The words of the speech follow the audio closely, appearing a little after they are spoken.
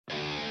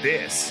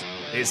This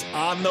is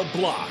On the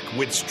Block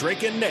with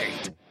Strick and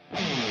Nate.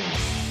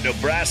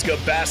 Nebraska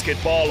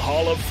Basketball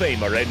Hall of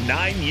Famer and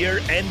 9-year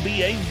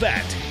NBA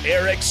vet,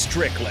 Eric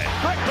Strickland.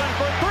 Strickland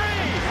for three!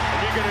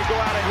 And you're going to go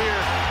out of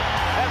here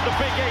as the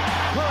Big 8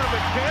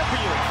 tournament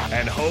champion.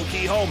 And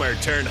Hokie Homer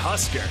turned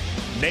Husker,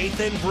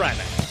 Nathan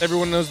Brennan.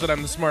 Everyone knows that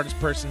I'm the smartest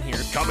person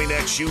here. Coming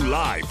at you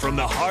live from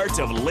the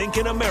heart of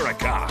Lincoln,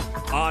 America.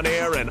 On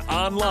air and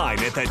online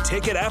at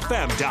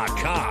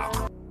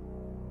theticketfm.com.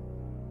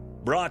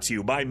 Brought to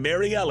you by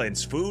Mary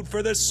Ellen's Food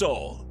for the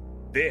Soul.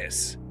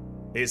 This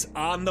is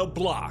On the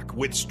Block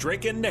with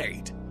Strick and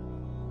Nate.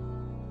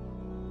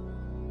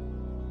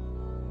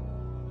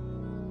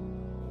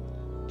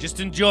 Just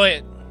enjoy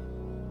it.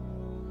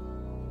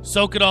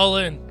 Soak it all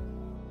in.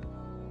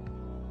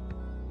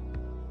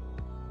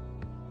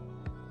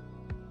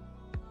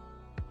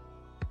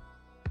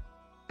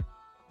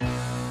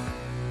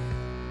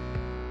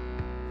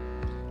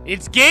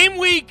 It's game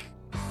week.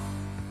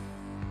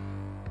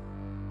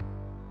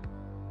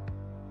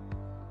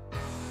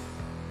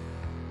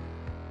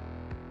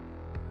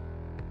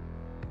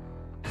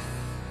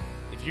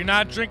 If you're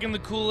not drinking the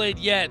Kool-Aid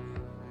yet,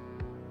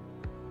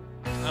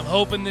 I'm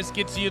hoping this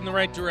gets you in the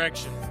right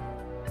direction.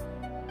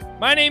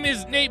 My name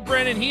is Nate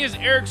Brennan. He is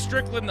Eric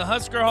Strickland, the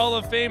Husker Hall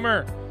of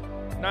Famer,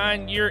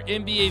 9-year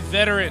NBA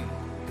veteran.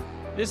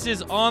 This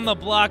is On the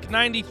Block,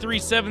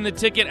 93.7 The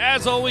Ticket.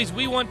 As always,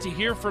 we want to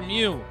hear from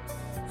you.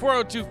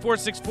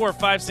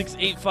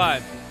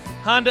 402-464-5685.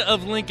 Honda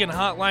of Lincoln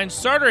hotline.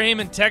 Starter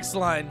Heyman text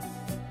line.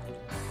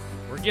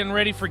 We're getting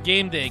ready for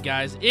game day,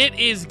 guys. It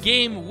is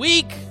game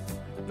week.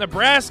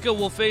 Nebraska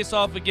will face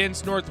off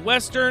against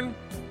Northwestern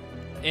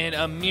in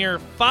a mere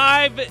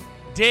 5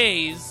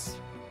 days.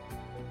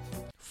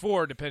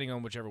 4, depending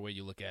on whichever way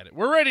you look at it.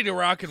 We're ready to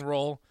rock and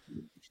roll.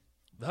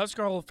 The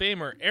Husker Hall of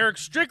Famer, Eric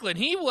Strickland,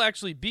 he will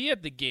actually be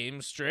at the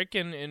game, Strick,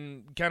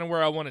 and kind of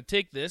where I want to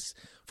take this.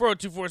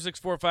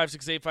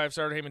 402-464-5685,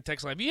 Starter Heyman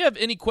text line. If you have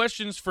any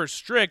questions for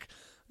Strick,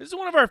 this is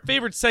one of our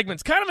favorite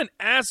segments, kind of an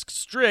Ask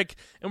Strick,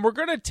 and we're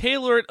going to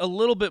tailor it a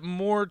little bit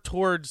more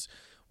towards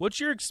what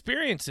you're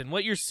experiencing,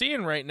 what you're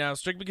seeing right now,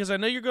 Strick, because I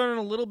know you're going on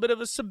a little bit of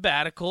a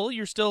sabbatical.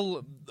 You're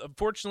still,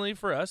 fortunately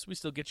for us, we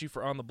still get you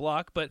for On the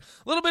Block, but a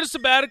little bit of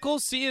sabbatical,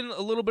 seeing a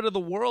little bit of the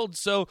world.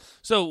 So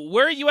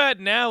where are you at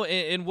now,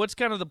 and what's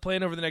kind of the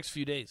plan over the next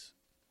few days?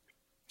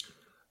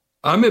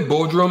 I'm in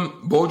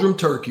Bodrum,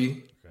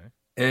 Turkey, okay.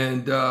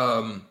 And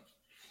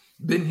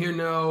been here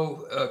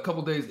now a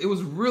couple days. It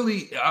was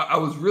really, I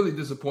was really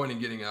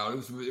disappointed getting out.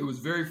 It was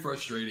very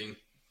frustrating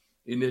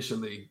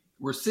initially.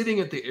 We're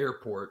sitting at the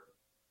airport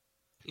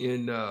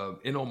in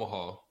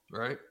Omaha,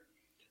 right?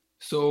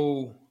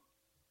 So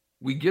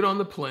we get on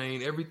the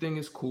plane, everything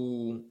is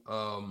cool.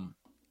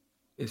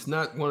 It's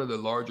not one of the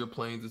larger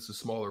planes, it's a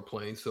smaller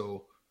plane.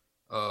 So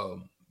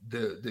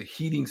the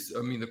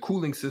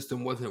cooling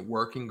system wasn't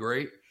working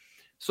great.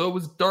 So it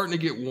was starting to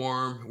get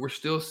warm. We're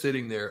still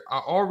sitting there. I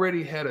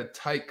already had a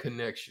tight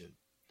connection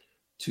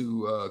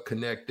to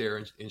connect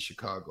there in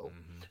Chicago.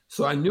 Mm-hmm.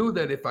 So I knew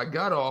that if I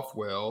got off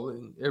well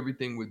and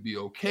everything would be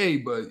okay,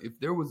 but if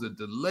there was a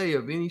delay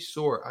of any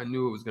sort, I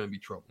knew it was going to be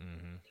trouble.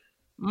 Mm-hmm.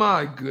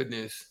 My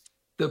goodness,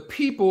 the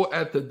people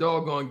at the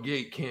doggone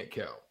gate can't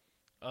count.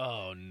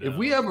 Oh, no. If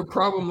we have a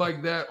problem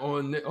like that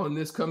on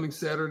this coming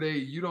Saturday,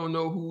 you don't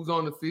know who's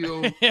on the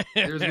field.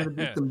 There's going to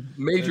be some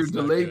major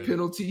delay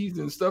penalties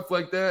and stuff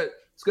like that.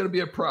 It's going to be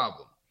a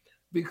problem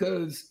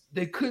because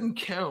they couldn't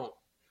count.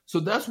 So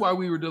that's why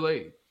we were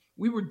delayed.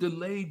 We were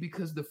delayed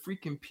because the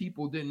freaking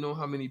people didn't know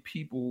how many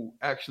people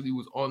actually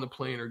was on the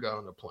plane or got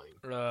on the plane.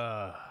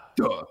 Duh.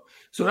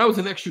 So that was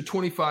an extra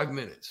 25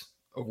 minutes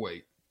of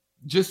wait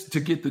just to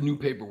get the new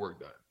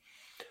paperwork done.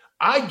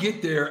 I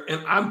get there,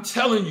 and I'm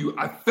telling you,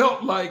 I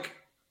felt like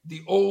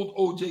the old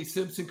O.J.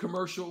 Simpson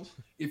commercial,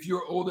 if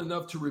you're old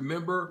enough to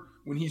remember,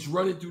 when he's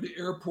running through the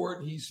airport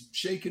and he's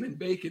shaking and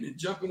baking and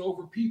jumping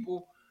over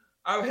people.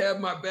 I had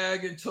my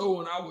bag in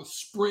tow and I was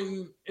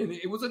sprinting, and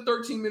it was a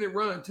 13-minute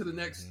run to the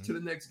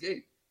next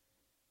gate.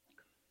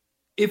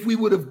 If we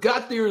would have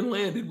got there and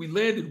landed, we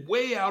landed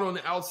way out on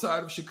the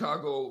outside of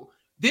Chicago.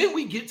 Then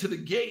we get to the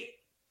gate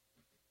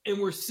and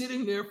we're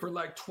sitting there for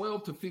like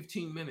 12 to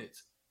 15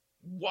 minutes.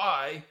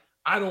 Why?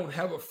 I don't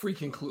have a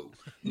freaking clue.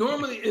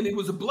 Normally, and it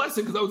was a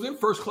blessing because I was in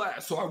first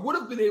class, so I would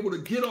have been able to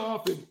get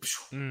off and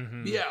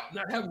be out,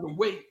 not having to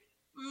wait.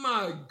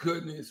 My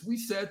goodness, we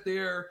sat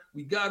there,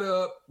 we got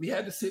up, we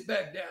had to sit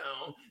back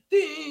down.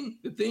 Ding,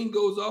 the thing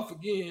goes off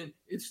again.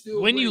 It's still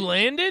when waiting. You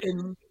landed?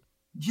 And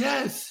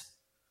yes.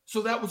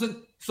 So that was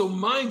so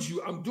mind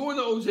you, I'm doing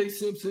the O.J.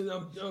 Simpson.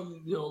 I'm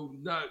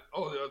not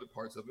all the other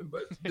parts of it,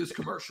 but this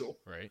commercial.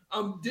 Right.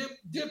 I'm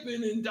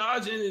dipping and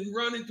dodging and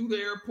running through the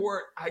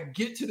airport. I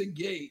get to the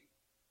gate.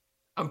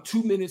 I'm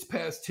 2 minutes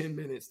past 10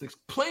 minutes. The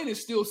plane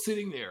is still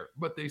sitting there,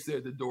 but they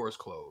said the door is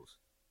closed.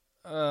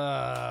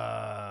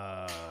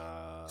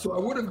 So I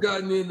would have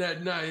gotten in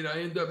that night. I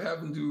ended up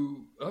having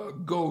to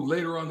go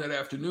later on that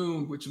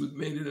afternoon, which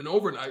made it an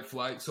overnight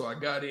flight. So I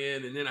got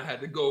in, and then I had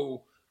to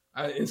go.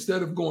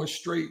 Instead of going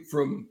straight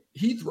from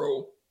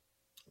Heathrow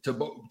to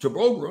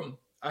Bogram,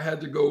 I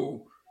had to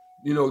go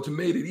to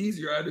make it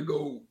easier, I had to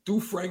go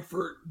through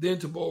Frankfurt, then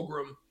to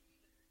Bochum.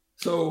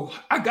 So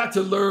I got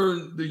to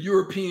learn the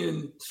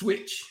European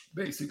switch,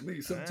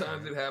 basically.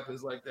 Sometimes it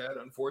happens like that,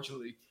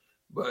 unfortunately.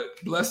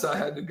 But blessed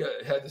I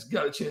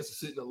got a chance to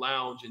sit in the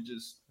lounge and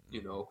just,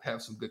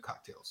 have some good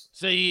cocktails.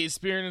 So you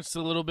experienced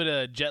a little bit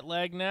of jet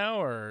lag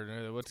now,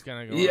 or what's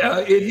kind of going on? Yeah,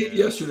 it hit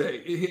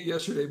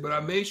yesterday. But I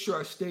made sure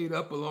I stayed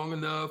up long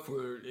enough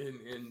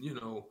and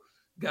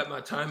got my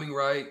timing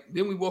right.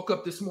 Then we woke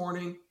up this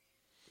morning.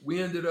 We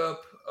ended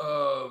up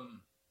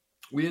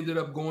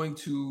going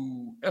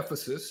to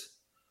Ephesus.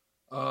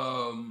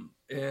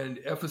 And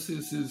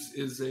Ephesus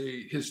is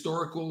a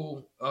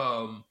historical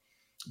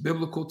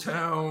biblical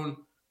town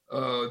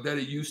that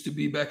it used to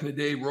be back in the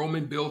day.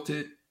 Roman built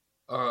it.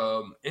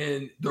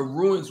 And the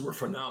ruins were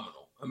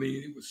phenomenal. I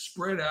mean, it was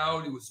spread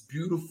out. It was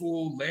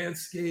beautiful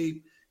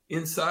landscape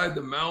inside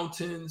the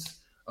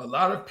mountains. A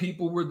lot of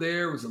people were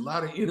there. There was a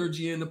lot of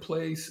energy in the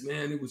place,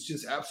 man. It was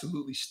just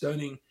absolutely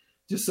stunning.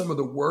 Just some of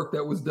the work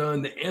that was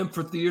done, the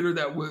amphitheater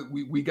that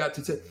we got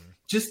to take,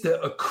 just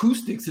the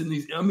acoustics in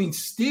these. I mean,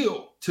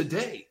 still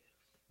today,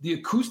 the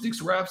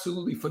acoustics were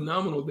absolutely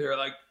phenomenal there.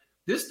 Like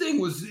this thing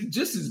was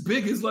just as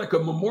big as like a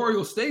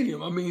Memorial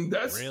Stadium. I mean,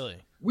 that's really.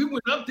 We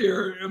went up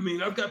there. I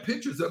mean, I've got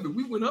pictures of it.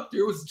 We went up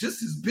there. It was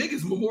just as big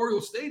as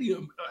Memorial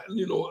Stadium,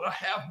 a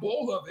half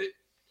bowl of it.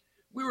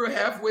 We were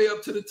halfway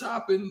up to the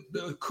top, and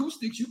the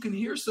acoustics, you can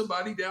hear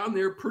somebody down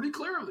there pretty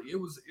clearly. It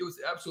was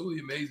absolutely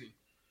amazing.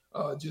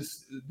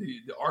 Just the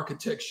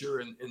architecture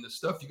and the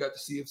stuff you got to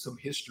see of some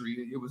history.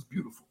 It was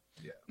beautiful.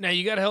 Yeah. Now,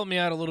 you got to help me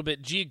out a little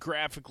bit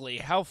geographically.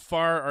 How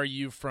far are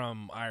you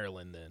from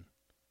Ireland then?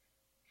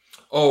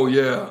 Oh,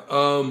 yeah.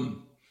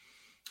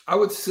 I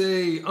would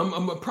say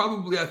I'm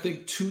probably, I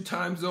think, 2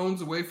 time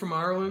zones away from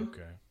Ireland.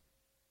 Okay.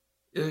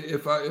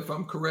 If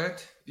I'm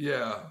correct.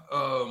 Yeah.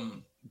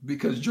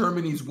 Because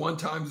Germany's 1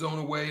 time zone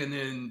away, and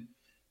then,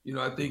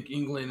 I think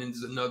England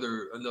is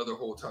another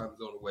whole time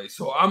zone away.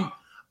 So I'm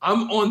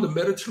on the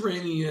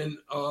Mediterranean.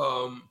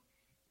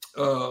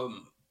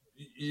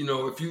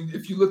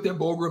 If you looked at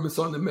Bochum, it's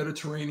on the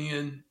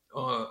Mediterranean.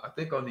 I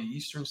think on the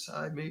eastern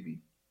side, maybe,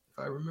 if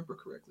I remember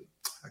correctly.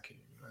 I can't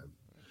remember.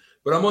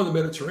 But I'm on the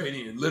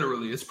Mediterranean,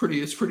 literally. It's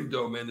pretty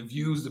dope, man. The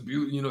views, the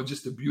beauty,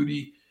 just the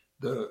beauty,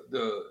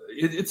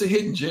 it's a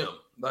hidden gem.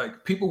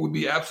 Like people would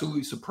be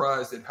absolutely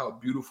surprised at how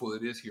beautiful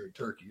it is here in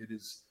Turkey. It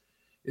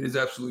is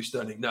absolutely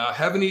stunning. Now, I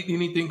haven't eaten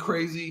anything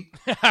crazy.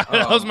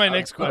 That was my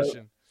next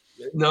question.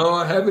 No,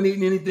 I haven't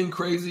eaten anything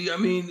crazy. I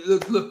mean,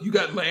 look, you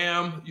got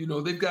lamb.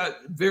 They've got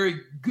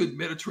very good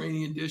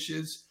Mediterranean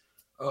dishes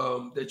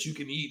that you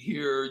can eat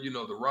here.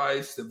 The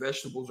rice, the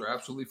vegetables are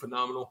absolutely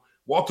phenomenal.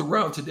 Walked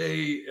around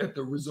today at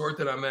the resort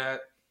that I'm at,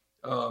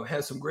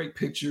 had some great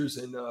pictures,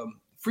 and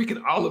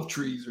freaking olive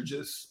trees are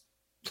just,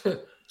 you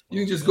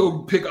can just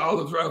go pick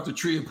olives right off the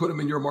tree and put them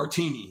in your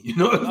martini.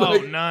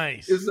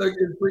 Nice. It's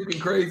freaking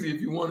crazy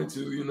if you wanted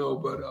to,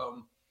 but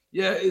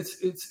yeah,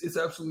 it's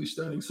absolutely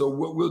stunning. So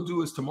what we'll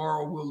do is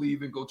tomorrow we'll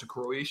leave and go to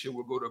Croatia.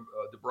 We'll go to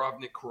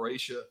Dubrovnik,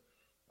 Croatia,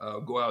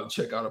 go out and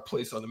check out a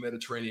place on the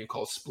Mediterranean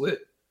called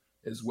Split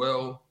as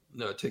well.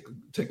 Take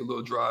a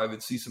little drive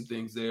and see some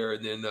things there,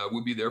 and then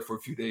we'll be there for a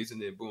few days,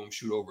 and then boom,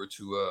 shoot over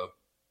to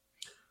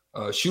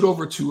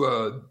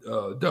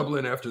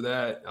Dublin. After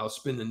that, I'll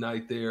spend the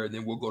night there, and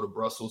then we'll go to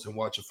Brussels and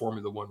watch a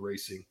Formula One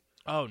racing.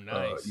 Oh,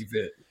 nice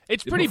event.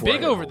 It's pretty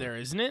big over there,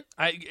 isn't it?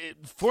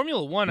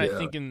 Formula One, yeah. I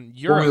think in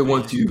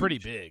Europe is pretty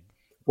big.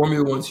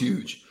 Formula One's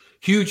huge.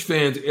 Huge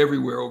fans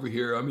everywhere over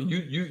here. I mean,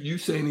 you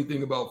say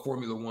anything about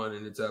Formula One,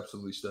 and it's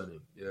absolutely stunning.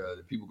 Yeah,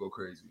 the people go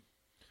crazy.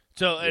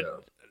 So,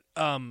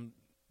 yeah.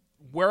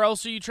 Where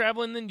else are you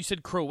traveling then? You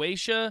said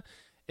Croatia,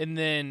 and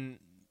then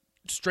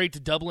straight to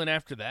Dublin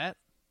after that?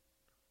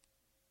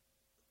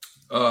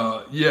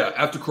 Yeah,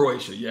 after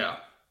Croatia, yeah.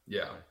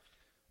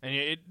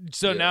 And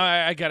now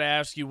I got to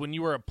ask you, when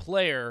you were a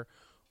player,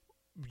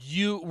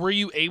 were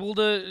you able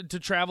to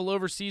travel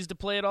overseas to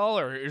play at all,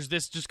 or is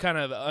this just kind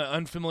of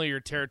unfamiliar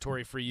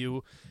territory for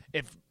you?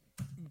 If,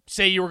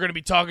 say, you were going to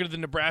be talking to the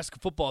Nebraska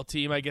football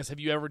team, I guess, have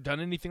you ever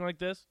done anything like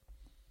this?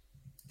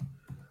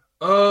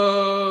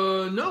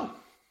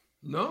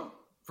 No.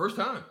 First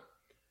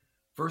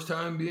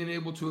time being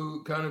able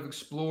to kind of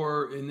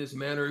explore in this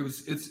manner.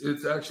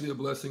 It's actually a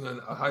blessing.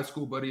 A high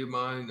school buddy of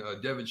mine,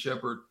 Devin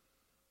Shepard,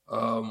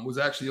 was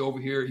actually over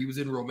here. He was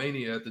in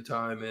Romania at the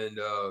time, and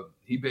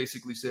he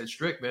basically said,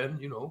 "Strick, man,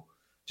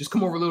 just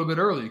come over a little bit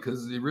early,"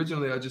 because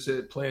originally I just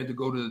had planned to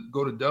go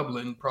to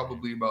Dublin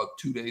probably about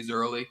 2 days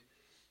early,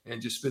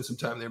 and just spend some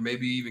time there.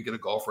 Maybe even get a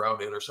golf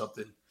round in or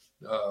something.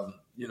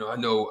 I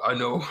know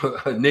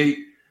Nate.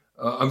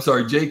 I'm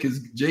sorry, Jake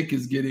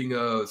is getting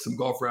some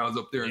golf rounds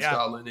up there in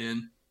Scotland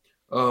in.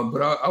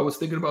 But I was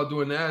thinking about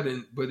doing that,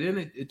 but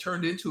then it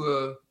turned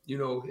into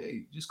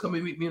hey, just come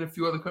and meet me in a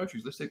few other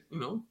countries. Let's take,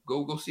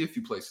 go see a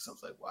few places. I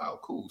was like, wow,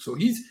 cool. So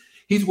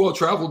he's well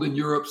traveled in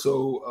Europe,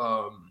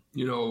 so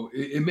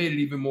it made it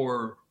even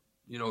more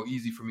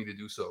easy for me to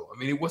do so. I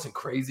mean, it wasn't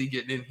crazy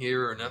getting in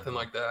here or nothing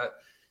like that.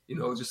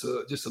 Just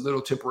a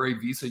little temporary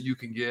visa you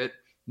can get.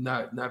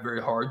 not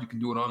very hard. You can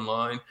do it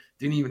online.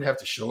 Didn't even have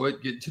to show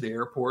it, get to the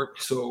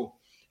airport. So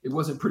it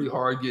wasn't pretty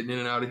hard getting in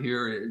and out of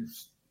here.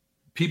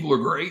 People are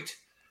great.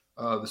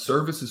 The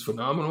service is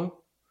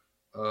phenomenal.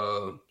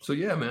 So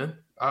yeah, man,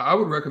 I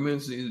would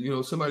recommend,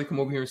 somebody come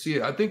over here and see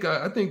it. I think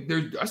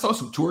I saw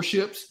some tour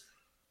ships.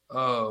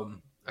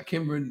 I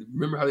can't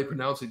remember how they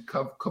pronounce it,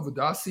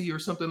 Kavadasi or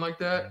something like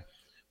that. Yeah.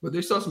 But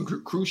they saw some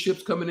cruise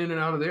ships coming in and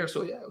out of there.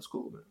 So yeah, it was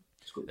cool, man.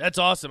 Cool. That's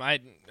awesome.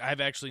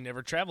 I've actually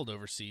never traveled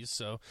overseas,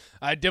 so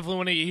I definitely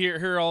want to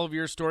hear all of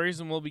your stories,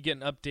 and we'll be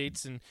getting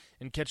updates and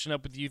catching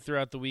up with you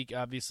throughout the week,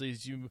 obviously,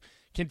 as you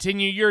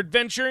continue your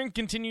adventure and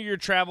continue your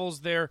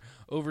travels there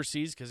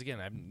overseas, because,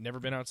 again, I've never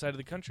been outside of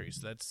the country,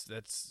 so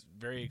that's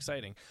very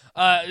exciting.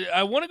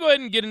 I want to go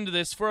ahead and get into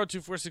this.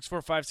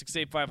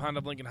 402-464-5685, Honda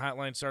of Lincoln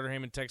hotline, Starter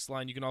Heyman text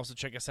line. You can also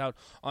check us out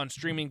on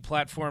streaming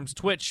platforms,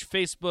 Twitch,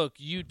 Facebook,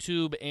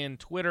 YouTube, and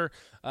Twitter.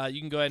 You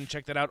can go ahead and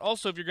check that out.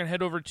 Also, if you're going to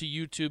head over to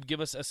YouTube,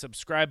 give us a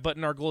subscribe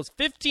button. Our goal is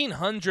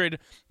 1,500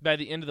 by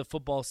the end of the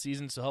football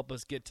season, so help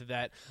us get to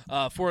that.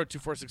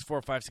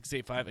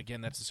 402-464-5685.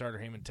 Again, that's the Starter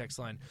Heyman text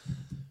line.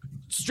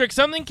 Strick,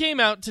 something came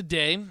out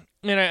today,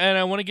 and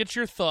I want to get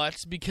your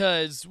thoughts,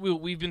 because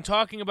we've been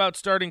talking about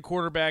starting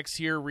quarterbacks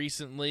here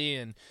recently,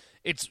 and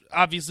it's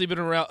obviously been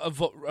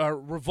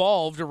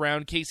revolved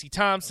around Casey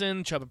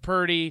Thompson, Chubba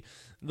Purdy.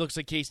 Looks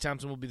like Casey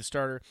Thompson will be the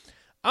starter.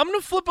 I'm going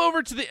to flip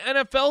over to the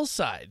NFL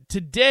side.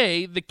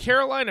 Today, the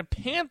Carolina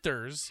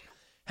Panthers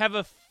have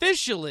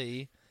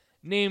officially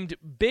named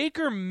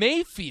Baker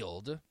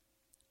Mayfield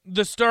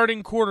the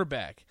starting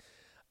quarterback.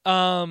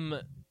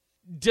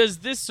 Does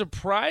this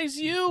surprise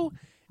you?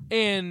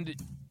 And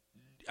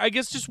I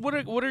guess just what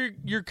are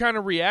your kind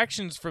of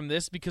reactions from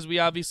this? Because we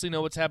obviously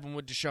know what's happened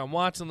with Deshaun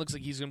Watson. Looks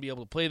like he's going to be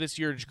able to play this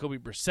year. Jacoby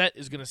Brissett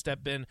is going to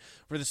step in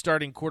for the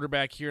starting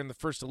quarterback here in the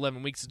first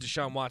 11 weeks as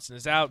Deshaun Watson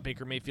is out.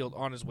 Baker Mayfield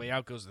on his way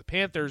out goes to the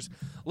Panthers.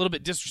 A little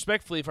bit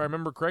disrespectfully, if I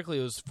remember correctly,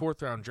 it was a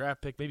 4th-round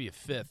draft pick, maybe a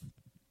 5th.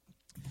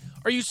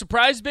 Are you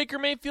surprised Baker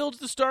Mayfield's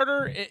the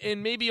starter?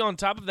 And maybe on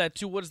top of that,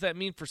 too, what does that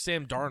mean for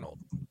Sam Darnold?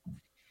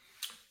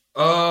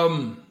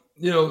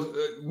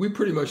 We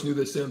pretty much knew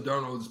that Sam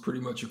Darnold is pretty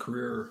much a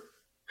career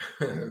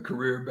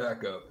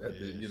backup at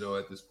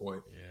this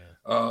point.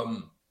 Yeah.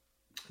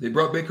 They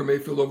brought Baker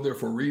Mayfield over there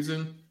for a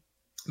reason.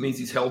 It means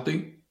he's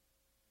healthy.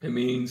 It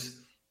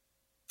means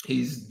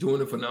he's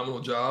doing a phenomenal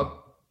job.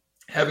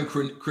 Having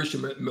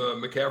Christian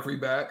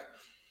McCaffrey back,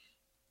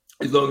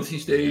 as long as he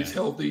stays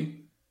healthy,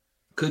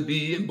 could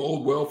be and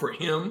bode well for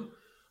him.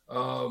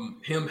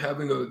 Him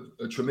having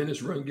a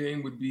tremendous run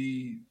game would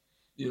be,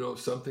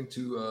 something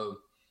to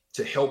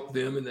help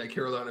them in that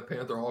Carolina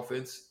Panther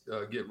offense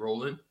get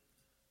rolling.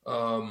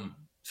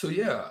 So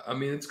yeah, I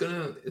mean, it's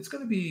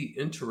gonna be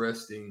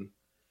interesting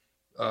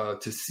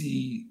to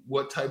see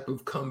what type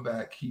of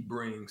comeback he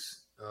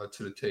brings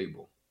to the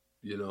table.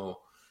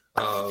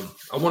 I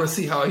want to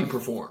see how he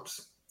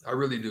performs. I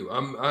really do.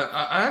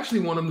 I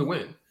actually want him to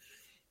win.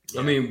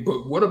 Yeah. I mean,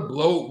 but what a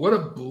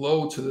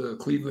blow to the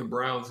Cleveland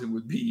Browns it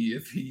would be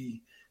if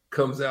he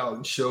comes out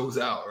and shows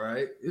out,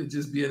 right? It'd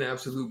just be an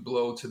absolute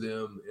blow to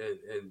them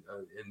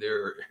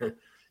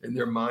and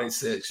their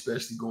mindset,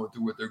 especially going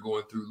through what they're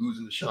going through,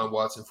 losing to Deshaun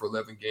Watson for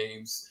 11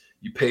 games.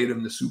 You paid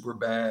him the super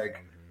bag.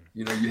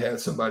 You had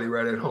somebody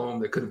right at home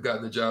that could have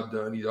gotten the job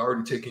done. He's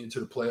already taken you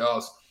to the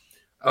playoffs.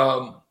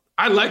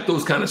 I like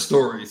those kind of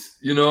stories.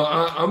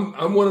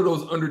 I'm one of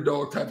those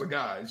underdog type of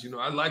guys.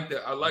 I like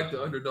that. I like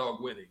the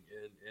underdog winning,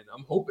 and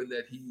I'm hoping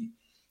that he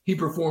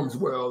performs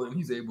well and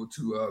he's able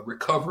to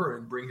recover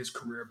and bring his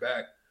career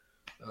back.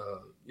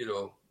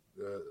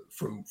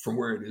 From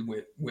where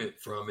it went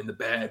from, and the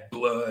bad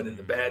blood and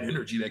the bad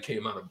energy that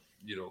came out of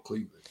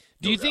Cleveland.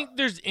 Do you think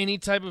there's any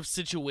type of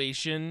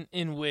situation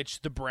in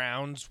which the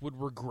Browns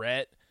would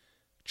regret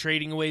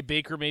trading away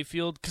Baker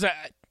Mayfield? Because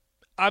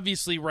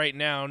obviously right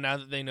now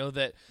that they know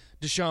that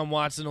Deshaun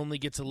Watson only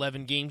gets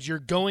 11 games, you're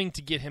going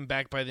to get him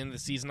back by the end of the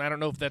season. I don't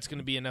know if that's going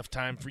to be enough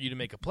time for you to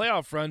make a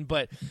playoff run,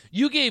 but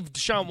you gave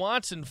Deshaun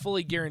Watson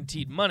fully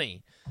guaranteed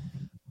money.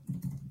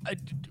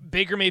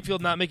 Baker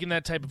Mayfield not making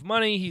that type of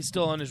money. He's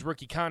still on his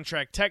rookie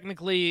contract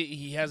technically.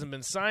 He hasn't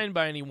been signed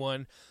by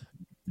anyone.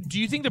 Do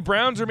you think the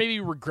Browns are maybe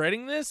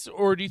regretting this,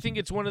 or do you think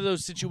it's one of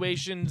those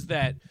situations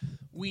that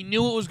we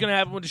knew what was going to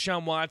happen with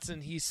Deshaun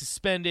Watson? He's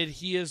suspended.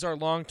 He is our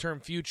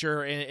long-term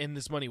future, and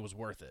this money was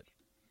worth it?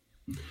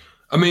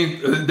 I mean,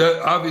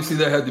 obviously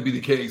that had to be the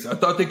case. I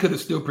thought they could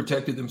have still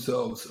protected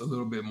themselves a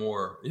little bit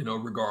more,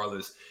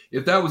 regardless.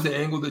 If that was the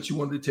angle that you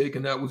wanted to take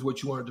and that was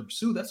what you wanted to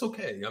pursue, that's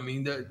okay. I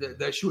mean,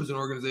 that shows an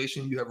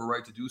organization you have a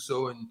right to do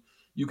so, and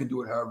you can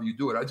do it however you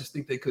do it. I just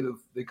think they could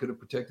have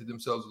protected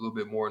themselves a little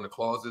bit more in the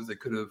clauses. They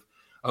could have.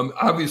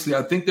 Obviously,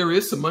 I think there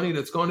is some money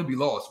that's going to be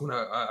lost. When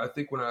I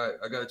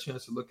got a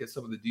chance to look at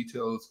some of the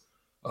details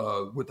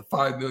with the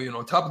 $5 million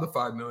on top of the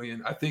 $5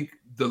 million, I think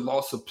the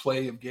loss of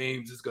play of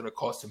games is going to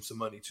cost him some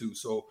money too.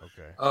 So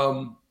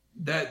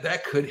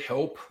that could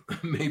help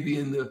maybe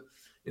in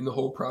the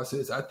whole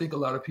process. I think a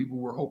lot of people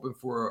were hoping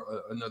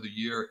for another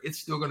year. It's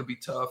still going to be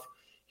tough.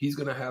 He's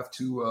going to have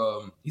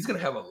to. He's going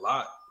to have a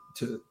lot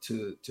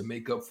to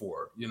make up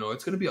for. You know,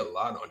 it's going to be a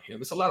lot on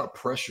him. It's a lot of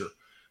pressure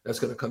that's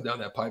going to come down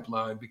that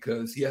pipeline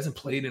because he hasn't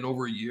played in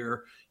over a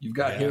year. You've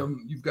got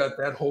him. You've got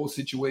that whole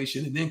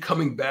situation, and then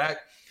coming back.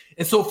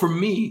 And so for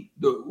me,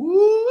 the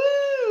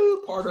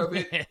woo part of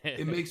it,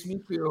 it makes me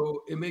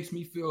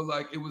feel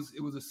like it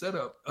was a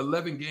setup.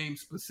 11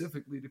 games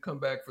specifically to come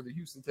back for the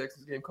Houston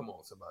Texans game. Come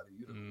on, somebody.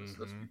 You know,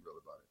 let's be real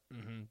about it.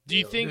 Mm-hmm. Do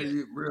you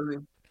think really?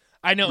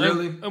 I know.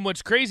 Really? And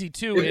what's crazy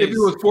too if is it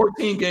was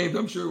 14 games,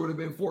 I'm sure it would have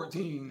been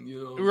 14.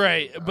 You know,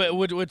 right? But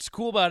what's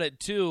cool about it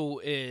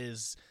too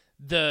is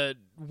the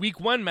Week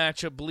 1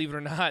 matchup. Believe it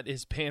or not,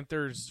 is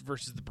Panthers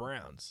versus the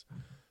Browns.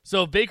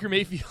 So if Baker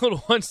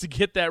Mayfield wants to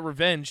get that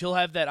revenge, he'll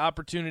have that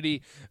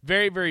opportunity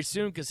very, very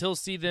soon because he'll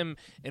see them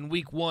in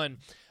Week 1.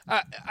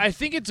 I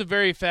think it's a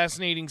very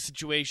fascinating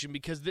situation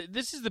because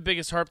this is the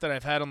biggest harp that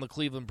I've had on the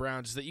Cleveland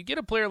Browns is that you get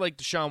a player like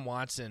Deshaun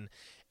Watson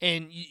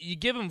and you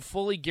give him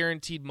fully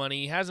guaranteed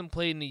money. He hasn't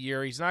played in a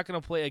year. He's not going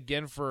to play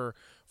again for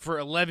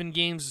 11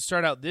 games to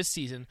start out this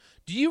season.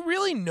 Do you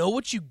really know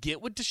what you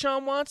get with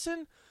Deshaun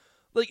Watson?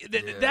 Like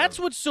that's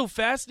what's so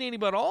fascinating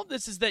about all of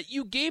this is that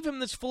you gave him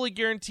this fully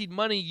guaranteed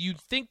money. You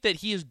think that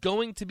he is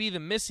going to be the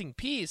missing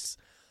piece.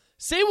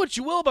 Say what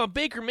you will about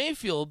Baker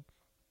Mayfield.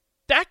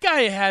 That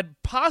guy had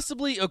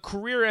possibly a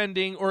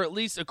career-ending or at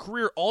least a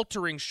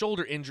career-altering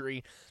shoulder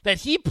injury that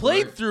he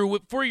played through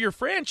for your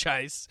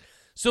franchise.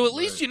 So at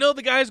least you know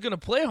the guy's going to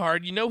play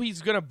hard. You know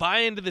he's going to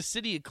buy into the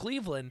city of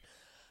Cleveland.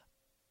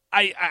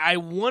 I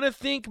want to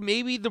think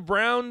maybe the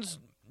Browns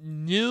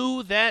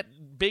knew that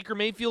Baker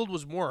Mayfield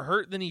was more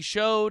hurt than he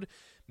showed.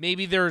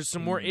 Maybe there's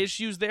some more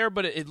issues there,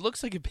 but it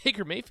looks like if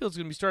Baker Mayfield's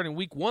going to be starting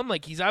Week 1,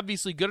 like he's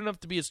obviously good enough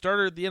to be a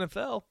starter at the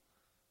NFL.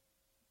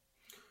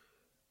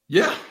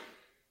 Yeah.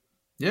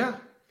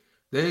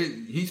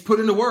 He's put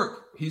in the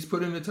work. He's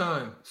put in the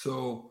time.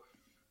 So,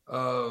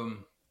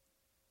 I'm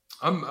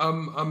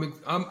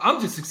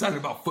just excited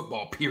about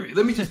football. Period.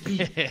 Let me just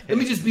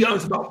be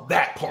honest about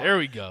that part. There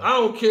we go. I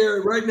don't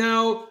care right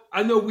now.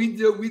 I know we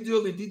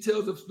deal in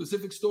details of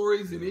specific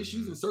stories and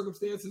issues and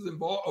circumstances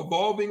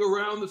evolving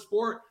around the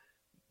sport.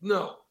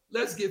 No,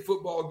 let's get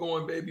football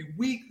going, baby.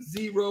 Week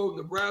 0,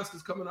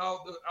 Nebraska's coming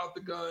out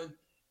the gun.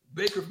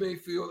 Baker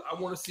Mayfield. I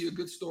want to see a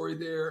good story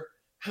there.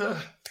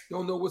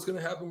 Don't know what's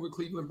going to happen with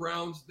Cleveland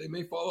Browns. They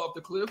may fall off the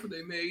cliff, or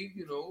they may,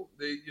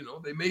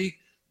 they may.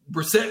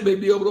 Brissett may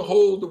be able to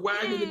hold the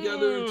wagon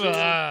together.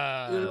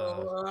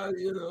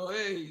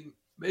 Hey,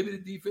 maybe the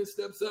defense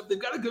steps up.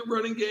 They've got a good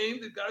running game.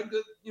 They've got a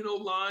good,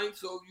 line.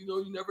 So,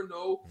 you never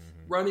know.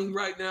 Running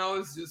right now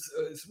is just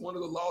it's one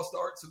of the lost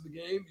arts of the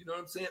game. You know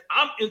what I'm saying?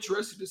 I'm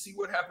interested to see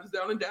what happens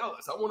down in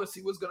Dallas. I want to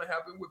see what's going to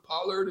happen with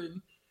Pollard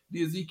and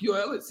the Ezekiel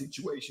Elliott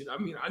situation. I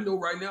mean, I know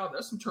right now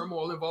there's some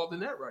turmoil involved in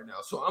that right now.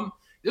 So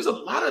there's a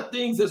lot of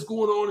things that's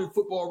going on in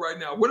football right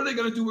now. What are they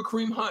going to do with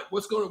Kareem Hunt?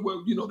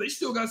 They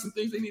still got some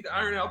things they need to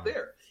iron out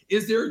there.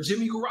 Is there a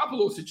Jimmy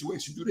Garoppolo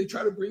situation? Do they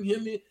try to bring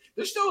him in?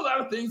 There's still a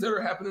lot of things that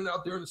are happening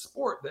out there in the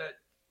sport that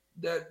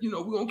we're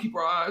going to keep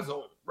our eyes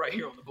on right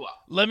here on the block.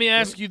 Let me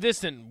ask you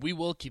this, and we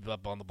will keep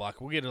up on the block.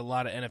 We'll get a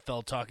lot of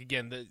NFL talk.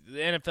 Again, the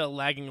NFL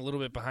lagging a little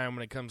bit behind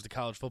when it comes to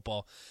college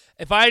football.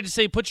 If I had to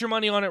say put your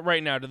money on it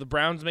right now, do the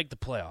Browns make the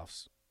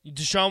playoffs?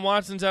 Deshaun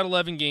Watson's at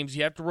 11 games.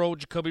 You have to roll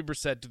with Jacoby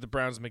Brissett. Do the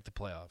Browns make the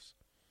playoffs?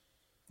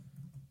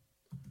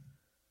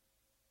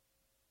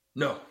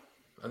 No.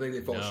 I think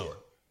they fall short.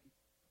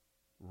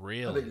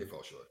 Really? I think they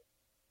fall short.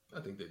 I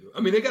think they do.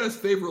 I mean, they got a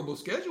favorable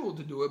schedule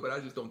to do it, but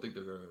I just don't think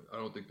I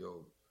don't think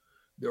they'll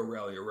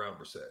rally around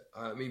Brissett.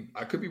 I mean,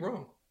 I could be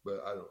wrong,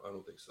 but I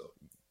don't think so.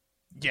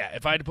 Yeah,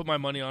 if I had to put my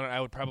money on it, I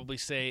would probably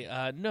say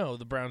no,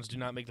 the Browns do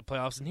not make the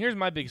playoffs. And here's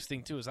my biggest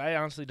thing, too, is I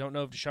honestly don't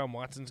know if Deshaun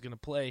Watson's going to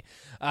play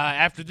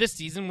after this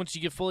season. Once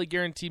you get fully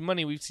guaranteed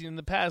money, we've seen in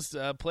the past,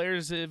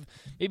 players have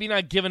maybe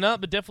not given up,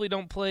 but definitely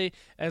don't play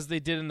as they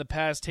did in the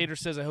past. Tater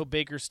says, I hope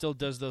Baker still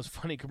does those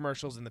funny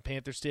commercials in the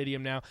Panther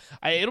Stadium now.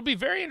 It'll be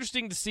very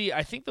interesting to see.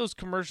 I think those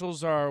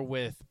commercials are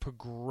with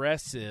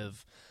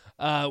Progressive,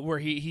 where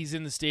he's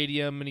in the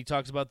stadium and he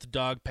talks about the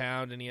dog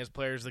pound and he has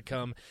players that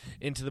come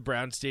into the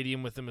Brown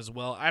Stadium with him as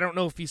well. I don't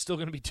know if he's still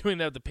going to be doing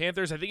that with the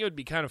Panthers. I think it would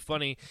be kind of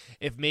funny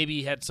if maybe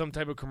he had some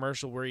type of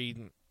commercial where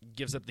he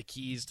gives up the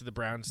keys to the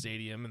Brown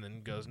Stadium and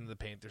then goes into the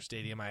Panther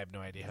Stadium. I have no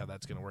idea how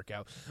that's going to work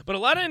out. But a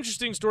lot of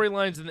interesting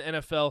storylines in the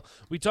NFL.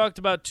 We talked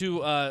about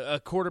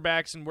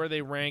quarterbacks and where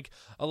they rank.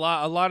 A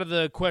lot of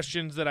the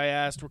questions that I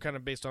asked were kind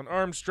of based on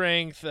arm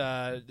strength,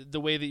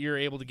 the way that you're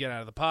able to get out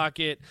of the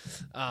pocket,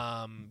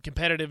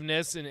 competitiveness,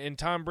 and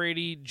Tom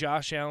Brady,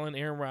 Josh Allen,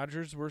 Aaron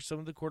Rodgers were some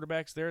of the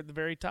quarterbacks there at the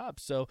very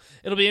top. So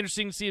it'll be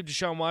interesting to see if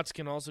Deshaun Watson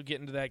can also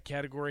get into that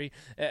category,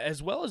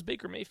 as well as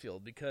Baker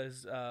Mayfield,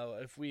 because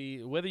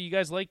whether you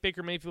guys like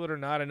Baker Mayfield or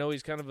not, I know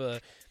he's kind of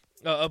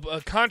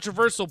a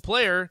controversial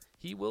player.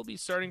 He will be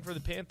starting for the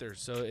Panthers,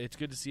 so it's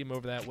good to see him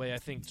over that way. I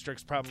think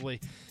Strick's probably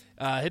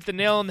hit the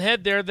nail on the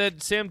head there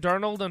that Sam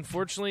Darnold,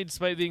 unfortunately,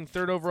 despite being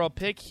third overall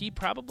pick, he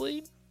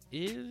probably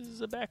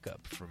is a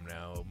backup from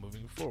now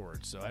moving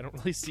forward. So I don't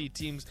really see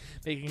teams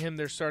making him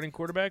their starting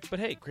quarterback. But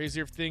hey,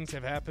 crazier things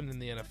have happened in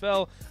the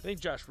NFL. I think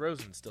Josh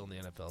Rosen's still in the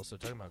NFL, so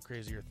talking about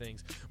crazier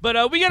things.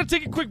 But we got to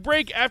take a quick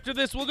break after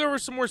this. We'll go over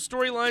some more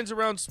storylines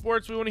around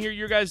sports. We want to hear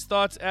your guys'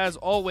 thoughts as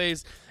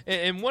always.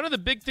 And one of the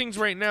big things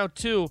right now,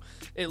 too,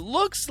 it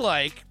looks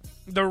like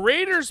the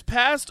Raiders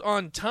passed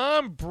on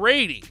Tom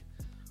Brady.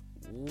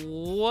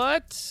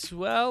 What?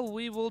 Well,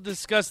 we will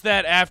discuss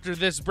that after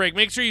this break.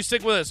 Make sure you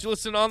stick with us. You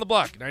listen On the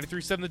Block,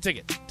 93.7 The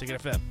Ticket,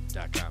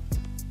 ticketfm.com.